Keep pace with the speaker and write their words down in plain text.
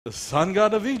the sun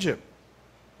god of Egypt.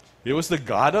 He was the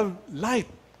god of light.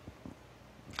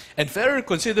 And Pharaoh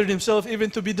considered himself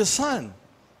even to be the son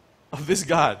of this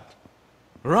god,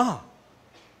 Ra.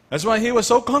 That's why he was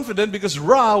so confident, because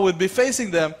Ra would be facing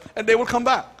them and they will come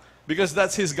back, because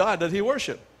that's his god that he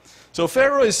worshiped. So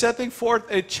Pharaoh is setting forth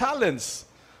a challenge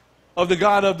of the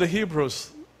God of the Hebrews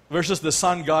versus the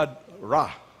sun god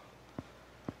Ra.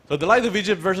 So the light of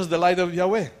Egypt versus the light of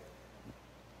Yahweh.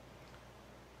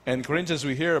 And Corinthians,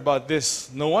 we hear about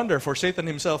this. No wonder, for Satan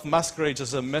himself masquerades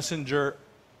as a messenger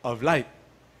of light.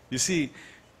 You see,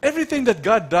 everything that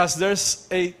God does, there's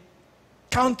a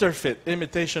counterfeit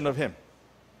imitation of him.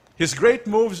 His great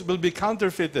moves will be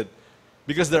counterfeited,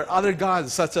 because there are other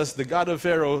gods, such as the God of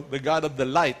Pharaoh, the God of the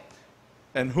light,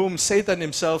 and whom Satan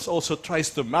himself also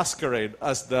tries to masquerade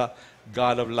as the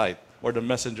God of light, or the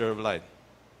messenger of light.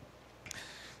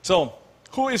 So,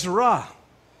 who is Ra?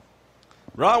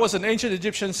 Ra was an ancient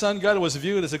Egyptian sun god who was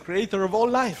viewed as the creator of all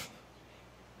life.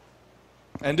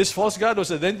 And this false god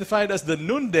was identified as the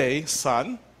noonday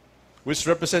sun, which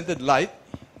represented light,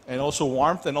 and also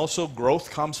warmth, and also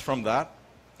growth comes from that.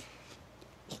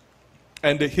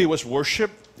 And he was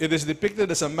worshipped. It is depicted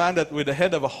as a man that with the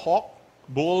head of a hawk,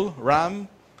 bull, ram,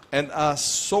 and a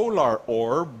solar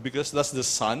orb, because that's the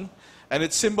sun. And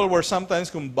its symbol were sometimes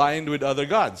combined with other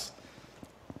gods.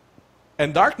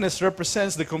 And darkness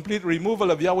represents the complete removal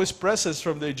of Yahweh's presence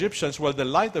from the Egyptians, while the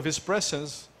light of his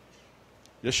presence,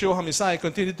 Yeshua HaMessiah,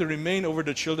 continued to remain over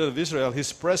the children of Israel,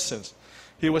 his presence.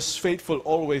 He was faithful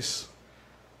always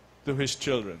to his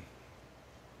children.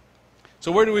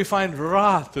 So where do we find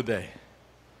Ra today?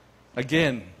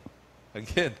 Again,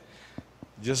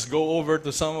 just go over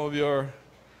to some of your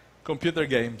computer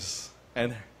games,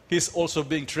 and he's also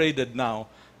being traded now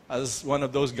as one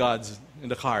of those gods in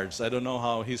the cards. I don't know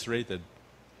how he's rated.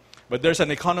 But there's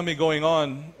an economy going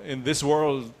on in this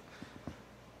world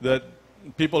that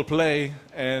people play,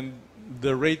 and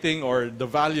the rating or the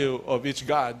value of each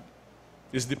god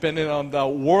is dependent on the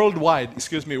worldwide,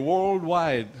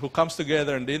 who comes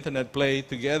together and the internet play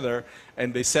together,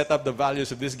 and they set up the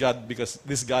values of this god, because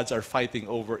these gods are fighting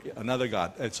over another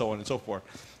god, and so on and so forth.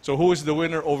 So who is the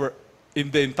winner over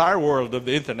in the entire world of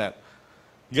the internet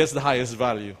gets the highest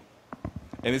value.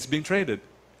 And it's being traded.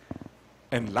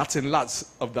 And lots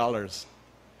of dollars.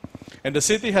 And the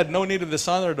city had no need of the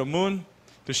sun or the moon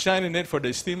to shine in it, for the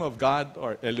esteem of God,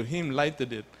 or Elohim,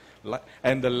 lighted it.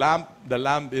 And the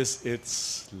lamp is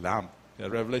its lamp.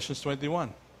 Revelation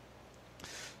 21.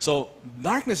 So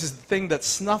darkness is the thing that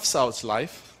snuffs out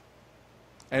life.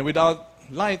 And without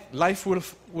light, life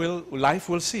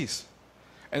will cease.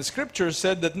 And Scripture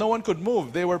said that no one could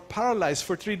move. They were paralyzed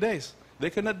for 3 days. They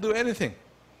could not do anything.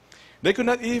 They could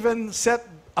not even set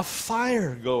a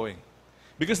fire going,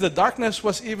 because the darkness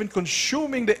was even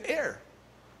consuming the air.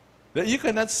 That you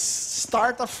cannot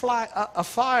start a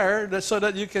fire so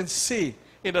that you can see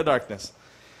in the darkness.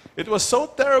 It was so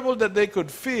terrible that they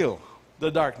could feel the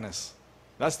darkness.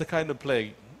 That's the kind of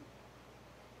plague.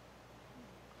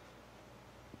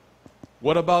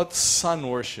 What about sun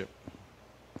worship?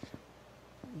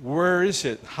 Where is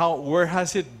it? Where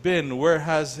has it been? Where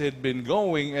has it been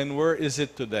going? And where is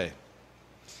it today?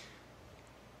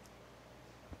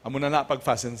 Amo na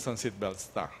pagfasten sa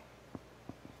seatbelts ta.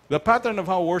 The pattern of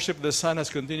how worship the sun has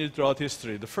continued throughout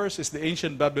history. The first is the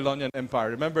ancient Babylonian Empire.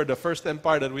 Remember, the first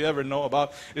empire that we ever know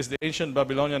about is the ancient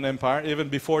Babylonian Empire, even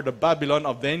before the Babylon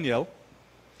of Daniel.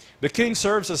 The king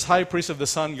serves as high priest of the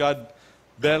sun god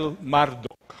Bel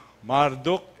Marduk.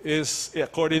 Marduk is,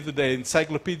 according to the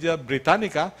Encyclopedia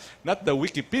Britannica, not the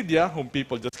Wikipedia, whom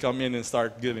people just come in and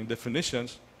start giving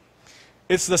definitions.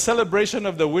 It's the celebration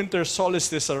of the winter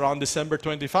solstice around December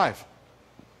 25.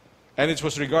 And it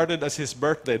was regarded as his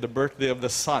birthday, the birthday of the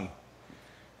sun.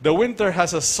 The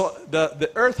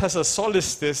earth has a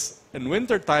solstice in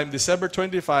winter time, December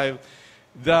 25.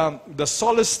 The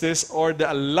solstice, or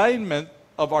the alignment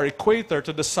of our equator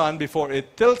to the sun before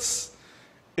it tilts,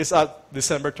 is at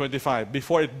December 25,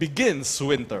 before it begins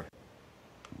winter.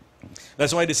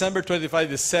 That's why December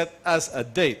 25 is set as a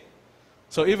date.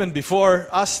 So even before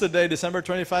us today, December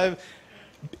 25,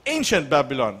 ancient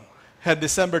Babylon had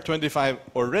December 25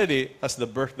 already as the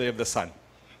birthday of the sun.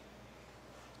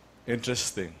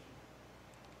 Interesting.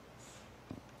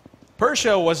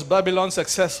 Persia was Babylon's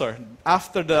successor.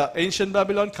 After the ancient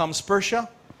Babylon comes Persia.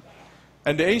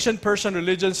 And the ancient Persian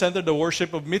religion centered the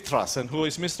worship of Mithras. And who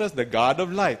is Mithras? The god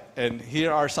of light. And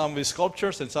here are some of his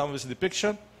sculptures and some of his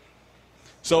depiction.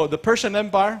 So the Persian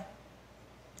Empire,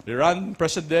 Iran,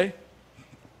 present day,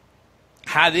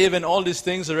 had even all these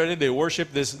things already. They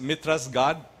worship this Mithras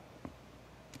god,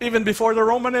 even before the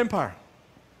Roman Empire.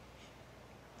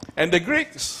 And the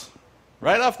Greeks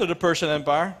right after the Persian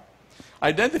Empire,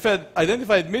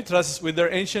 identified Mithras with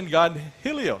their ancient god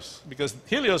Helios, because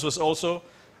Helios was also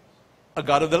a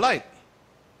god of the light.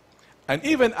 And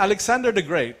even Alexander the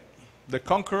Great, the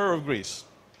conqueror of Greece,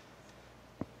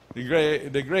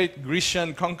 the great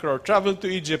Grecian conqueror, traveled to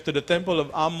Egypt to the temple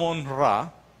of Ammon-Ra,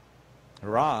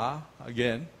 Ra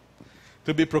again,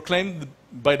 to be proclaimed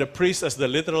by the priest as the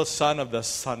literal son of the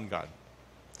sun god.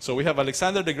 So we have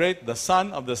Alexander the Great, the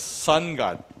son of the sun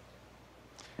god.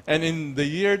 And in the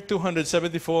year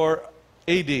 274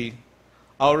 AD,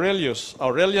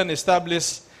 Aurelian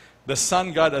established the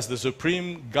sun god as the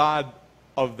supreme god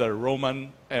of the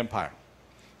Roman Empire.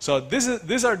 So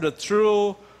these are the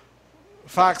true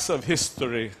facts of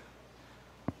history.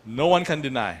 No one can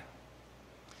deny.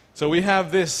 So we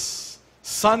have this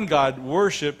sun god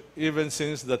worship even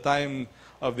since the time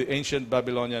of the ancient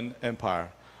Babylonian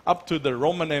Empire, up to the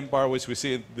Roman Empire, which we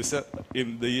see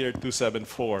in the year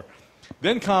 274.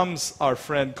 Then comes our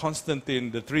friend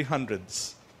Constantine, the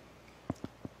 300s.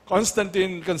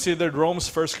 Constantine, considered Rome's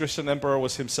first Christian emperor,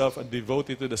 was himself a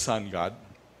devotee to the sun god.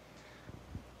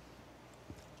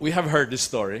 We have heard this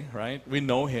story, right? We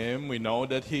know him. We know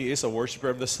that he is a worshiper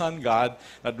of the sun god.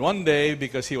 That one day,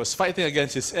 because he was fighting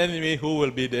against his enemy, who will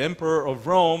be the emperor of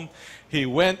Rome, he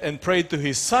went and prayed to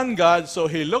his sun god. So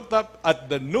he looked up at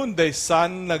the noonday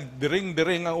sun,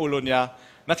 nagdiring-diring ang ulo niya.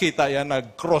 Nakita yan,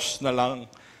 nag-cross na lang.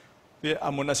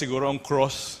 Amo na siguro ang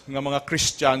cross ng mga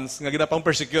Christians, nga ginapang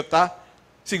persecute ha,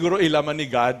 siguro ilaman ni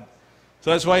God.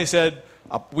 So that's why he said,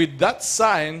 with that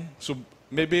sign, so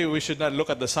maybe we should not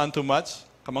look at the sun too much,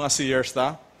 ka mga seers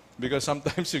ta, because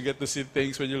sometimes you get to see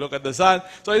things when you look at the sun.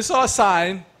 So he saw a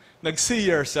sign,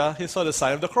 nag-seer siya, he saw the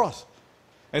sign of the cross.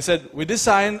 And said, with this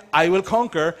sign, I will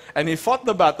conquer. And he fought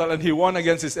the battle and he won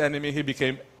against his enemy. He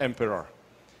became emperor.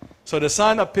 So the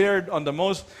sun appeared on the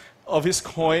most of his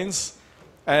coins,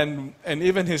 and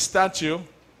even his statue,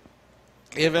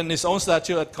 even his own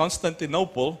statue at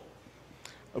Constantinople,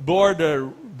 bore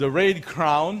the red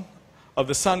crown of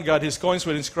the sun god. His coins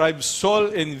were inscribed Sol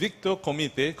Invicto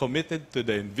Comite, committed to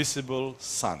the invisible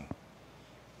sun.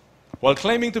 While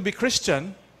claiming to be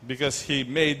Christian, because he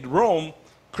made Rome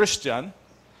Christian,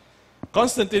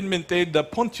 Constantine maintained the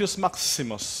Pontius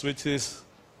Maximus, which is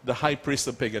the high priest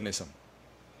of paganism.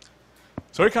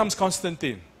 So here comes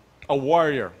Constantine, a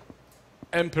warrior,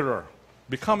 emperor,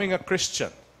 becoming a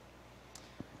Christian.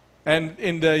 And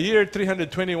in the year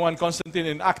 321, Constantine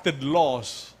enacted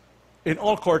laws in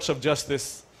all courts of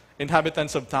justice,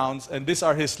 inhabitants of towns, and these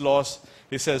are his laws.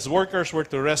 He says workers were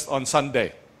to rest on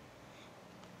Sunday.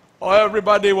 Oh,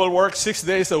 everybody will work 6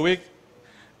 days a week,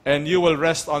 and you will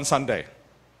rest on Sunday,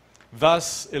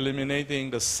 thus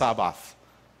eliminating the Sabbath.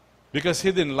 Because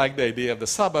he didn't like the idea of the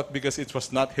Sabbath, because it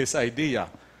was not his idea,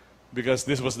 because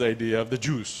this was the idea of the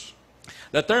Jews.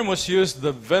 The term was used,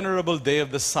 the venerable day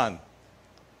of the sun,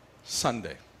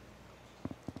 Sunday.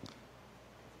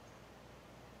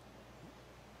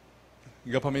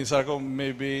 Gapaminsa ko,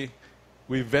 maybe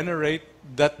we venerate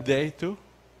that day too.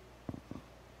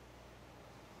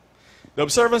 The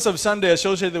observance of Sunday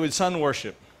associated with sun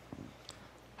worship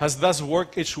has thus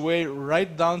worked its way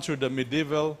right down through the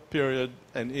medieval period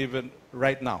and even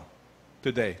right now,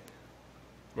 today,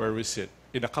 where we sit.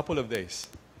 In a couple of days,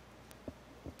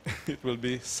 it will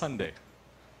be Sunday.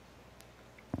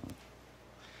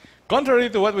 Contrary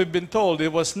to what we've been told,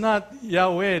 it was not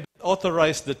Yahweh that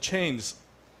authorized the change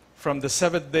from the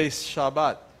seventh day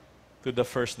Shabbat to the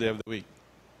first day of the week.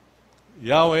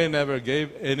 Yahweh never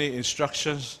gave any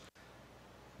instructions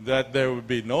that there would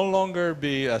be no longer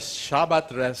be a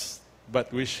Shabbat rest,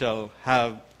 but we shall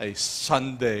have a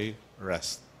Sunday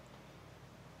rest.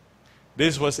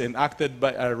 This was enacted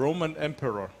by a Roman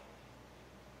emperor,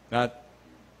 not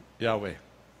Yahweh.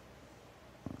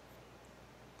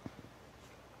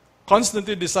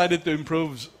 Constantine decided to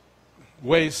improve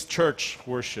ways church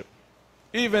worship.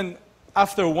 Even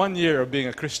after 1 year of being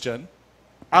a Christian,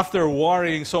 after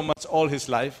worrying so much all his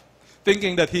life,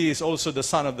 thinking that he is also the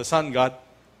son of the sun god,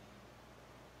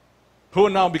 who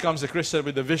now becomes a Christian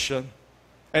with a vision,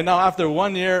 and now after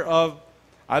 1 year of,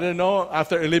 I don't know,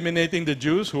 after eliminating the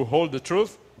Jews who hold the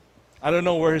truth, I don't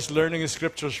know where he's learning his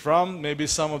scriptures from. Maybe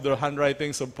some of the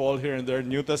handwritings of Paul here in the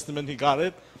New Testament, he got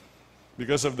it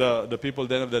because of the people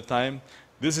then of that time.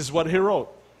 This is what he wrote.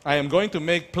 I am going to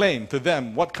make plain to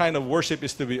them what kind of worship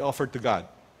is to be offered to God.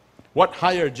 What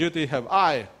higher duty have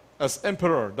I as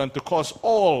emperor than to cause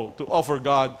all to offer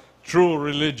God true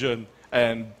religion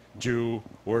and due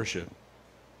worship?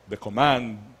 The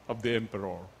command of the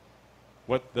emperor.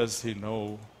 What does he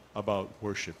know about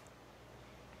worship?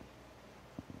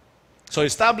 So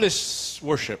establish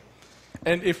worship.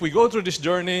 And if we go through this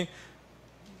journey,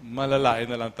 malalain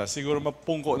na lang ta. Siguro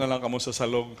mapungko na lang kamo sa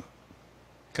salog.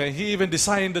 Okay, he even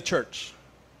designed the church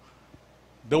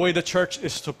the way the church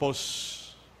is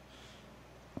supposed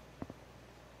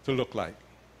to look like.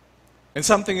 And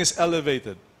something is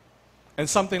elevated. And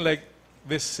something like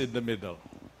this in the middle.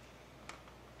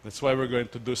 That's why we're going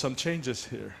to do some changes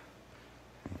here.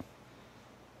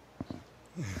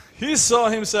 He saw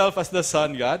himself as the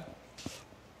Son God.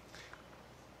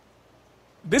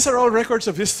 These are all records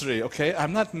of history, okay?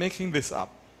 I'm not making this up.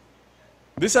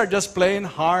 These are just plain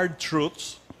hard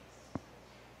truths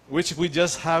which we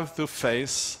just have to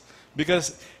face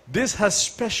because this has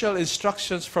special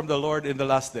instructions from the Lord in the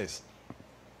last days.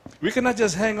 We cannot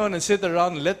just hang on and sit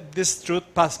around and let this truth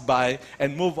pass by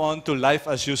and move on to life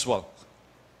as usual.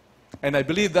 And I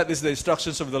believe that is the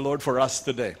instructions of the Lord for us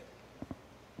today.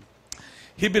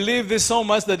 He believed this so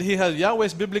much that he had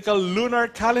Yahweh's biblical lunar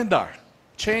calendar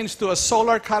changed to a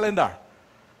solar calendar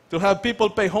to have people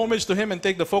pay homage to him and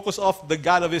take the focus off the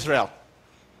God of Israel.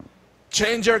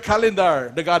 Change your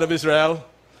calendar, the God of Israel.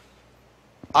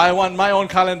 I want my own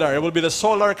calendar. It will be the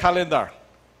solar calendar.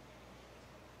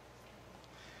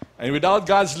 And without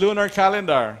God's lunar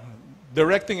calendar,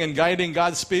 directing and guiding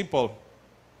God's people,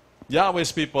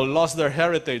 Yahweh's people lost their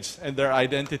heritage and their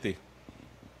identity.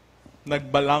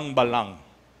 Nagbalang-balang.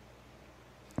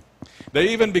 They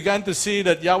even began to see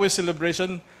that Yahweh's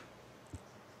celebration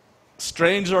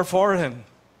strange or foreign.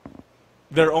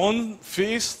 Their own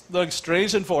feast looked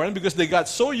strange and foreign because they got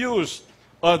so used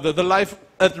the life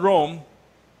at Rome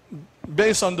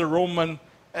based on the Roman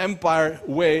Empire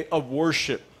way of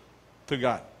worship to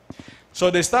God. So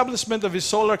the establishment of his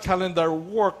solar calendar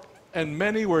worked, and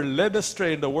many were led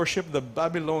astray in the worship of the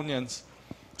Babylonians,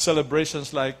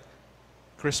 celebrations like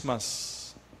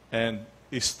Christmas and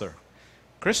Easter.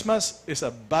 Christmas is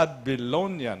a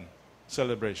Babylonian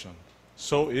celebration.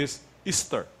 So is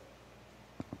Easter.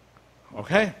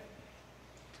 Okay?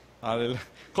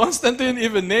 Constantine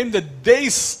even named the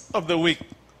days of the week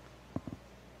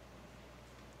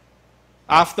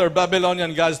after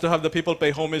Babylonian gods to have the people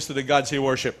pay homage to the gods he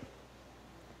worshiped.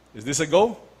 Is this a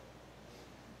go?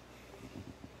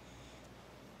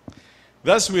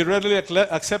 Thus, we readily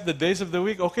accept the days of the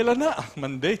week. Okay lang na.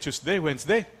 Monday, Tuesday,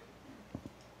 Wednesday.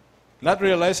 Not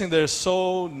realizing they're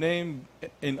so named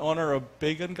in honor of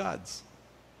pagan gods.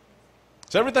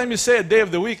 So every time you say a day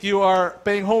of the week, you are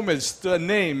paying homage to a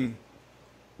name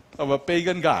of a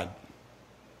pagan god.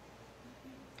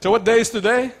 So what day is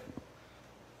today?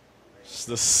 It's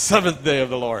the seventh day of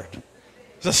the Lord.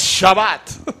 It's a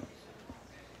Shabbat.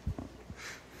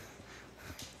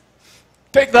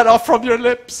 Take that off from your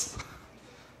lips.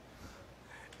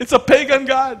 It's a pagan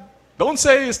god. Don't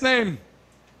say his name.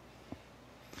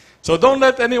 So don't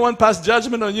let anyone pass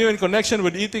judgment on you in connection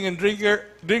with eating and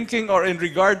drinking or in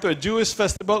regard to a Jewish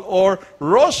festival or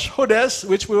Rosh Chodesh,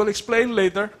 which we will explain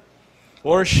later,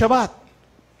 or Shabbat.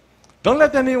 Don't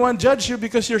let anyone judge you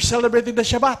because you're celebrating the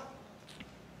Shabbat.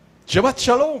 Shabbat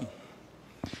Shalom.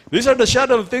 These are the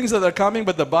shadow of things that are coming,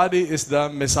 but the body is the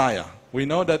Messiah. We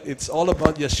know that it's all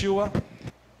about Yeshua.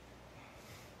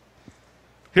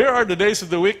 Here are the days of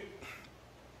the week.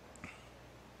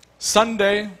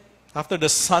 Sunday, after the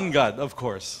sun god, of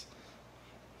course.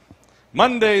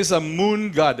 Monday is a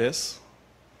moon goddess.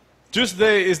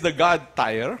 Tuesday is the god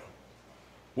Tyre.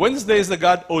 Wednesday is the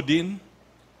god Odin.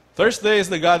 Thursday is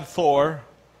the god Thor.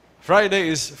 Friday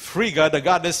is Frigga, the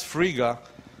goddess Frigga.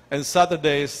 And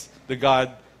Saturday is the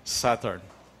god Saturn.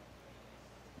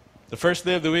 The first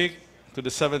day of the week to the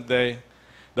seventh day.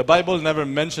 The Bible never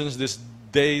mentions these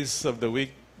days of the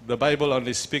week. The Bible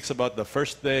only speaks about the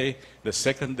first day, the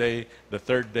second day, the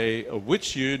third day, of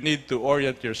which you need to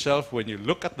orient yourself when you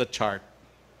look at the chart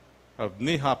of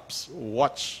NIHAP's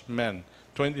watchmen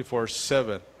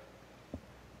 24/7.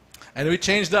 And we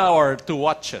changed the hour to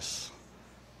watches.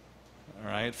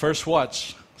 All right, first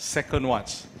watch, second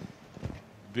watch,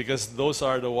 because those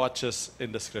are the watches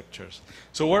in the scriptures.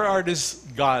 So where are these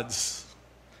gods?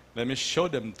 Let me show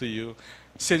them to you.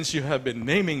 Since you have been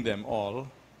naming them all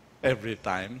every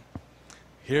time,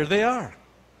 here they are.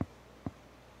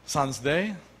 Sun's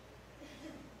Day,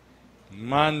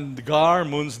 Mandgar,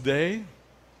 Moon's Day,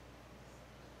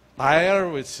 Tyre,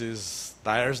 which is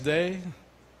Tyre's Day,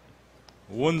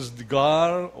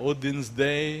 Wunsdgar, Odin's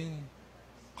Day,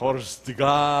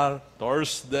 Horsdgar,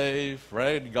 Thor's Day,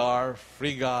 Fredgar,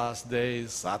 Frigga's Day,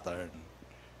 Saturn.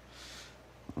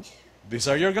 These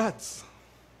are your gods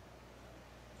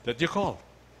that you call.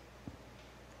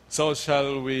 So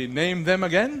shall we name them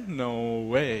again? No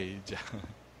way.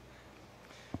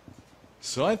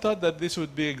 So I thought that this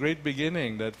would be a great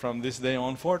beginning, that from this day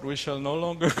on forth, we shall no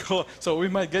longer call. So we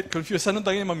might get confused. Saan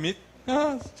tayo ma-meet?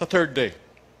 Sa third day.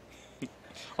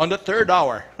 On the third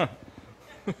hour.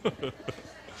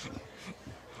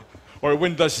 Or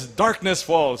when the darkness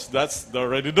falls, that's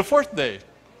already the fourth day.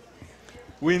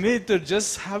 We need to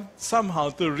just have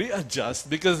somehow to readjust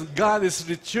because God is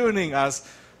retuning us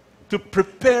to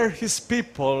prepare His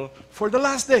people for the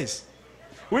last days.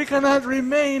 We cannot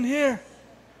remain here.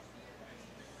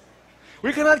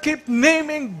 We cannot keep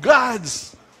naming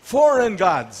gods, foreign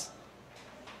gods.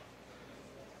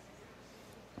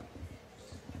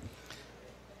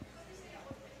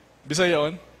 Bisaya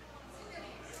yun?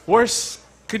 Worse,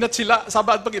 kinat sila,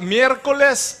 Sabat pag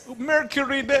Miyerkules,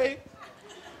 Mercury Day.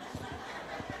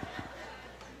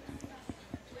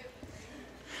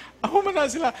 Ako man na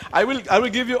sila. I will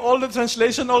give you all the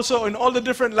translation also in all the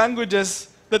different languages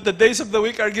that the days of the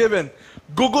week are given.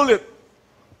 Google it.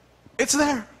 It's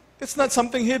there. It's not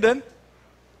something hidden.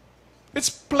 It's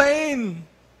plain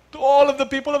to all of the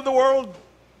people of the world.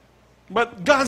 But God